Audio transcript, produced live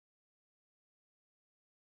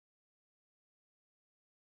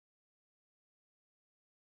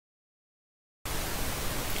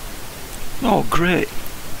Oh, great.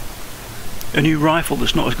 A new rifle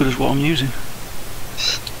that's not as good as what I'm using.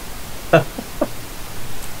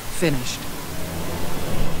 Finished.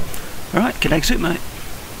 Alright, can exit, mate.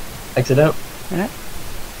 Exit out. Yeah.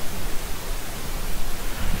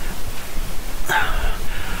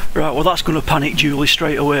 Right, well that's going to panic Julie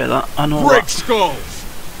straight away, that. I know Brick that. skulls!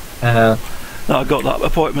 That I got that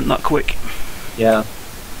appointment that quick. Yeah.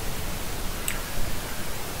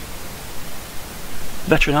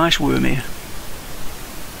 Veteran ice worm here.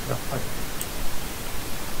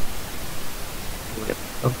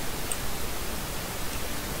 Oh.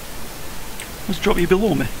 Let's drop you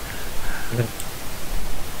below me. Okay.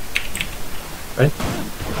 Ready?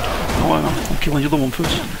 Oh, hang on, I'm killing the other one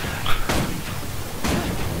first.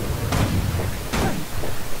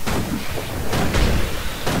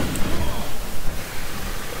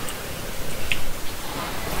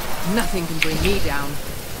 Nothing can bring me down.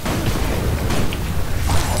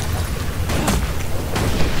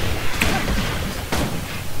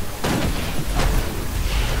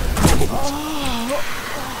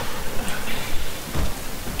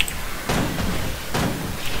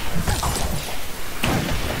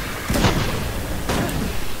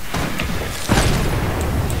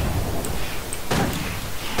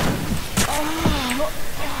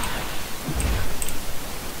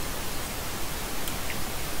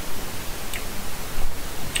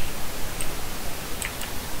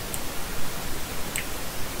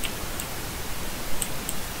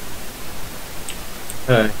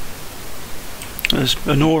 Okay. There's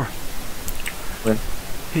an ore. Where?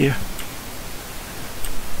 Here.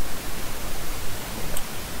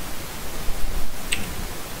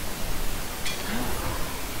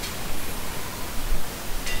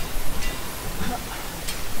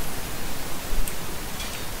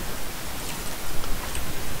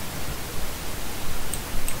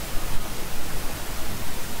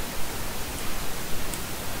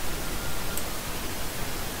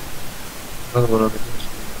 Another one over here.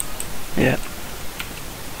 Yeah.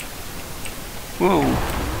 Whoa.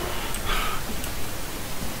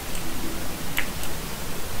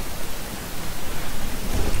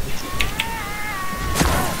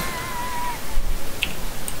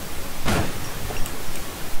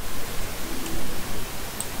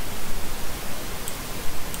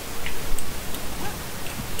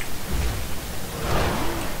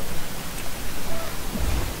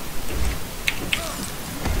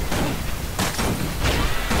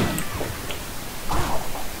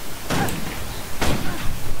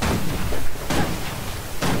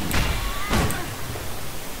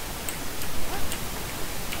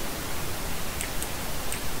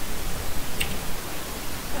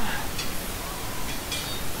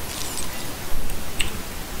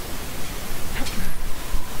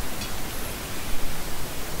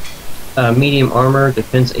 Medium armor,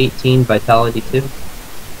 defense 18, vitality 2.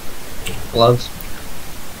 Gloves.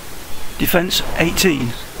 Defense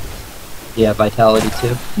 18. Yeah, vitality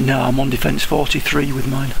 2. No, I'm on defense 43 with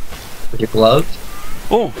mine. With your gloves?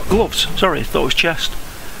 Oh, gloves. Sorry, I thought it was chest.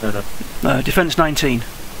 No, no. Defense 19.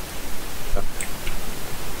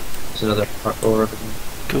 There's another front door over here.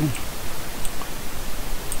 Cool.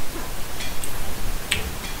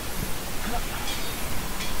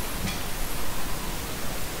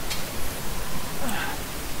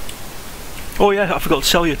 Oh yeah, I forgot to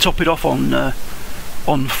tell you, top it off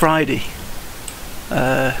on Friday.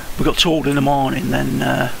 We got told in the morning,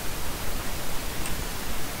 then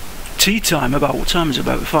tea time, about, what time is it?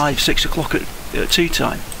 About 5, 6 o'clock at tea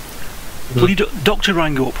time. Bloody doctor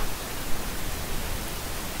rang up.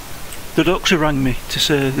 The doctor rang me to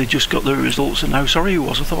say they just got the results and how sorry he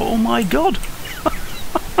was. I thought, oh my god.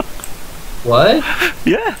 What?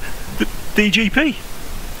 Yeah, the GP.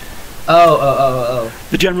 Oh.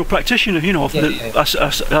 The general practitioner, you know, Yeah,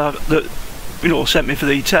 that you know, sent me for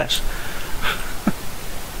the test.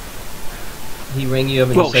 He rang you up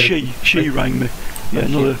and Well, said she rang me. Yeah,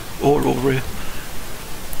 another ore over here.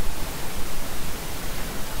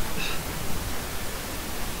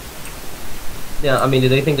 Yeah, I mean, do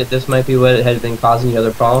they think that this might be what had been causing you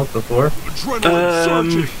other problems before? Adrenaline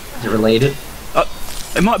surging! Is it related?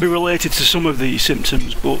 It might be related to some of the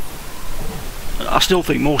symptoms, but I still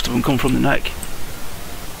think most of them come from the neck.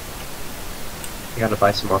 I gotta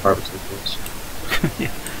buy some more harvesting tools.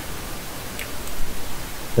 Yeah.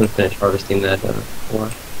 Gonna finish harvesting that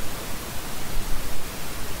ore.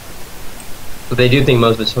 But they do think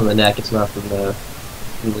most of it's from the neck, it's not from the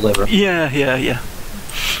liver. Yeah.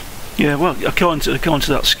 Yeah, well, according to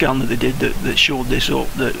that scan that they did that showed this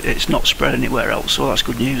up, that it's not spread anywhere else, so that's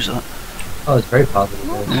good news, that. Oh, it's very positive.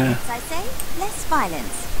 More Yeah. violence, I say, less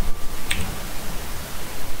violence.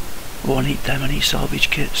 Oh, I need them, I need salvage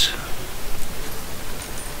kits.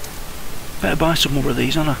 Better buy some more of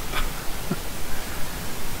these, Anna.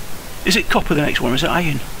 Is it copper the next one, or is it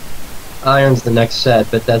iron? Iron's the next set,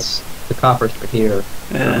 but that's the coppers for here.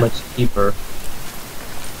 They're much cheaper.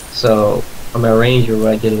 So on my Ranger, what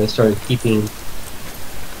I did is I started keeping,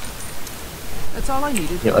 That's all I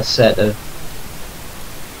needed. a set of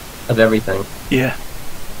everything. Yeah.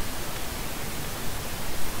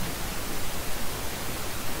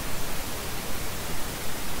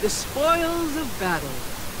 The spoils of battle.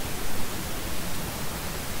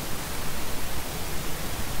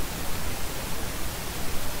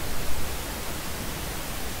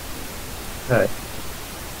 Okay.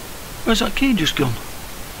 Where's that key just gone?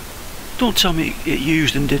 Don't tell me it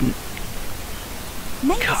used and didn't.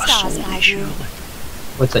 Many Can't have stars sold guide it, you. surely.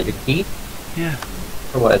 What's that? Your key? Yeah.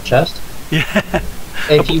 Or what? A chest? Yeah.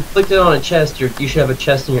 If you clicked it on a chest, you should have a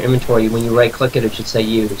chest in your inventory. When you right-click it, it should say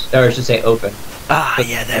use, or it should say open. Ah,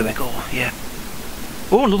 yeah, there we go, yeah.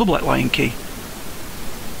 Oh, another black lion key.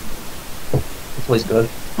 It's always good.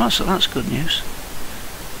 That's good news.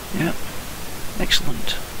 Yeah.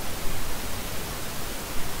 Excellent.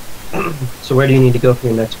 So where do you need to go for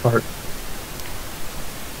your next part?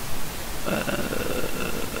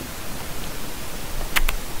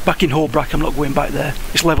 Back in Holbrack, I'm not going back there.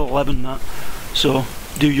 It's level 11 that. So,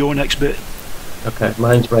 do your next bit. Okay,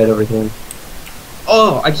 mine's right over here.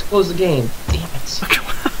 Oh, I just closed the game. Damn it.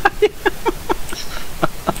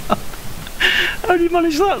 How do you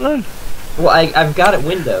manage that then? Well, I've got it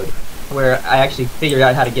windowed, where I actually figured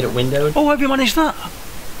out how to get it windowed. Oh, how have you managed that?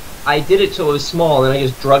 I did it till it was small, and then I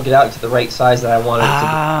just drugged it out to the right size that I wanted it to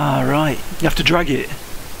Ah, right. You have to drag it. be.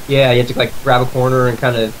 Yeah, you have to like grab a corner and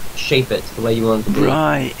kind of shape it the way you want it to be.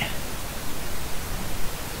 Right.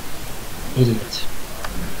 Idiot.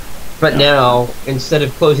 But now, instead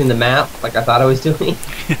of closing the map, like I thought I was doing,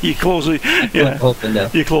 You close it. close the Yeah. whole window.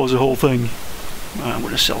 You close the whole thing. Right, I'm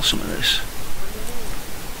going to sell some of this.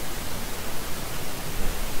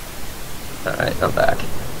 Alright, I'm back.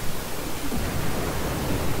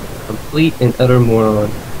 Complete and utter moron.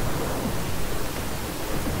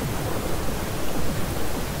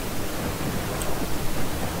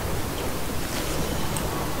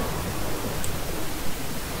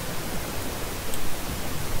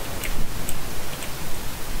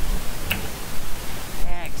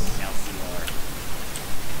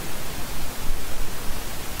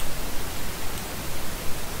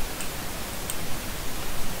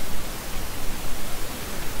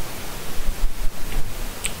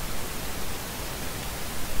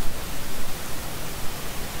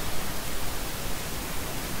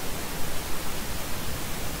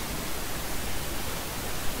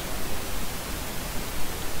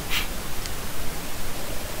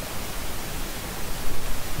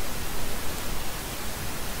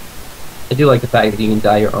 I do like the fact that you can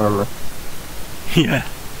dye your armor. Yeah.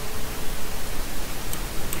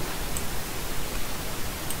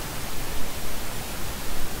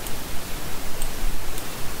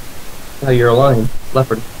 Oh, you're a lion.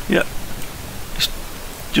 Leopard. Yeah.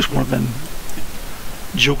 Just one of them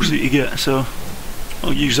jugs that you get, so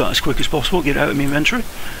I'll use that as quick as possible, get it out of my inventory.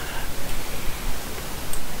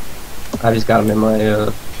 I just got them in my,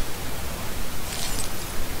 the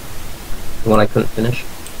one I couldn't finish.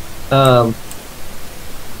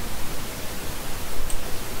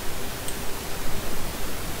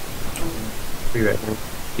 Be right here.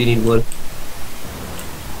 Do you need wood?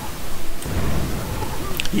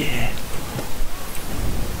 Yeah.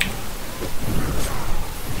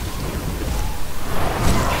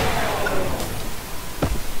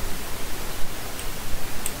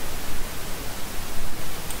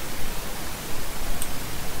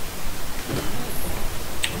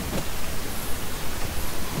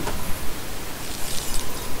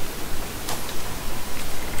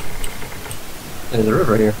 There's a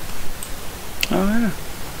river here. Oh yeah.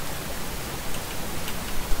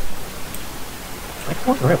 I'm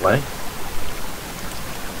going the right way.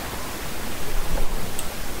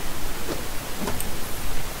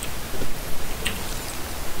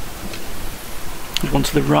 There's one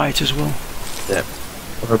to the right as well. Yeah.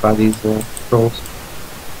 Over by these trolls.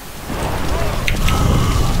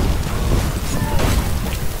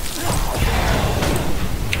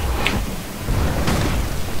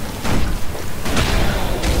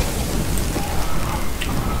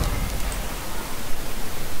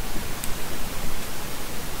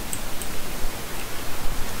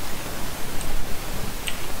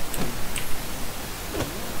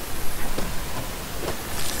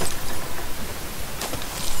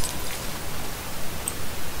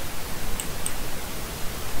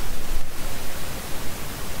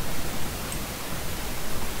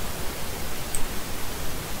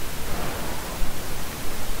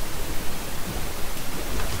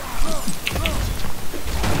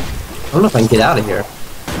 I don't know if I can get out of here.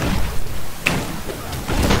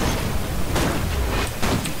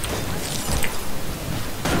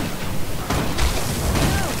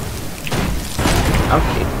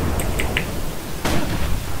 Okay.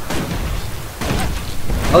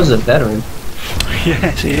 I was a veteran.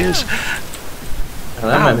 Yes, he is. Now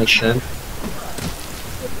that might make sense.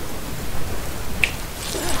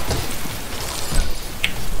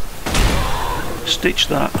 Stitch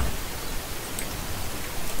that.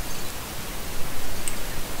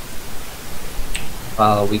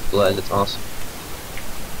 Wow, weak blood. That's awesome.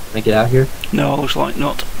 Can I get out here? No, looks like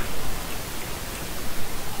not.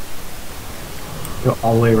 Go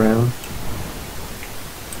all the way around.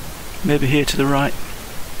 Maybe here to the right.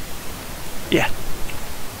 Yeah.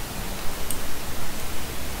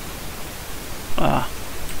 Ah.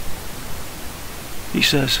 He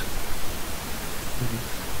says.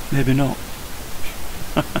 Maybe not.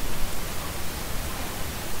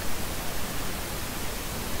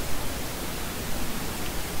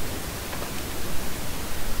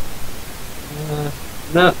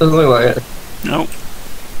 No, it doesn't look like it. No.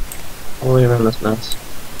 All the way around this mess.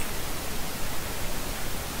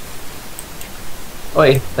 Oh,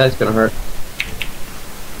 wait, that's gonna hurt.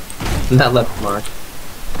 That left mark.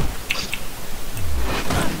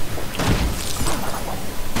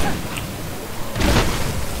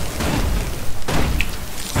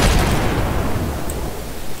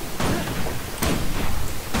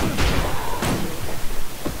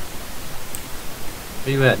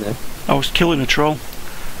 Where you at, Nick? I was killing a troll.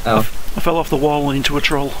 Oh. I fell off the wall and into a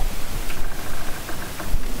troll.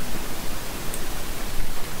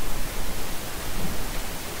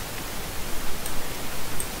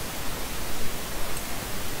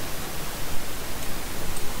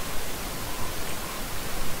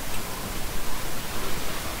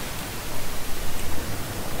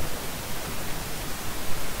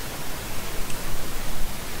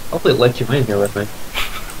 Hopefully it let you in here with me.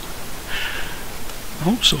 I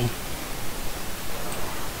hope so.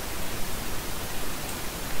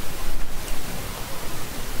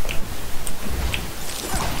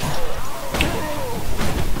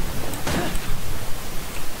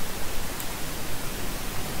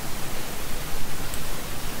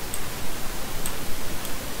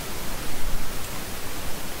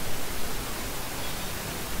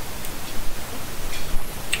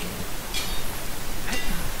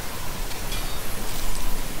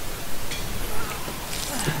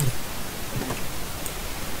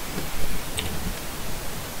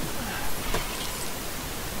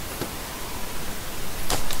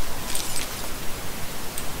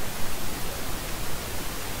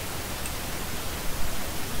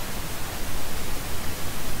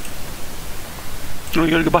 Oh, you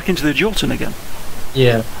gotta go back into the Jotun again.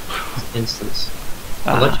 Yeah. Instance.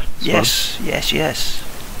 Ah, yes, yes, yes.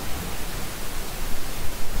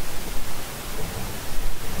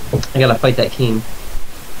 I gotta fight that king.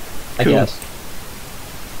 I Cool. guess.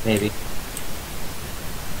 Maybe.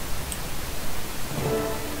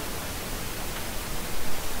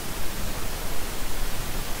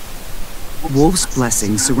 Wolf's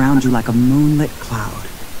blessings surround you like a moonlit cloud.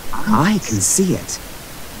 I can see it.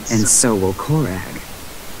 And so will Korag.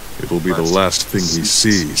 It'll be the last thing he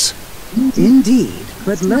sees. Indeed,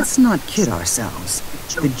 but let's not kid ourselves.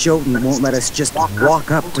 The Jotun won't let us just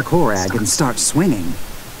walk up to Korag and start swinging.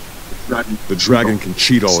 The dragon can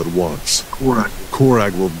cheat all at once.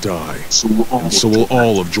 Korag will die, and so will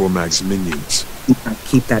all of Jormag's minions.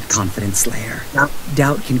 Keep that confidence, Slayer.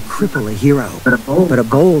 Doubt can cripple a hero, but a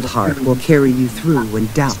bold heart will carry you through when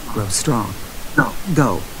doubt grows strong.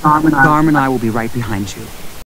 Go. Garm and I will be right behind you.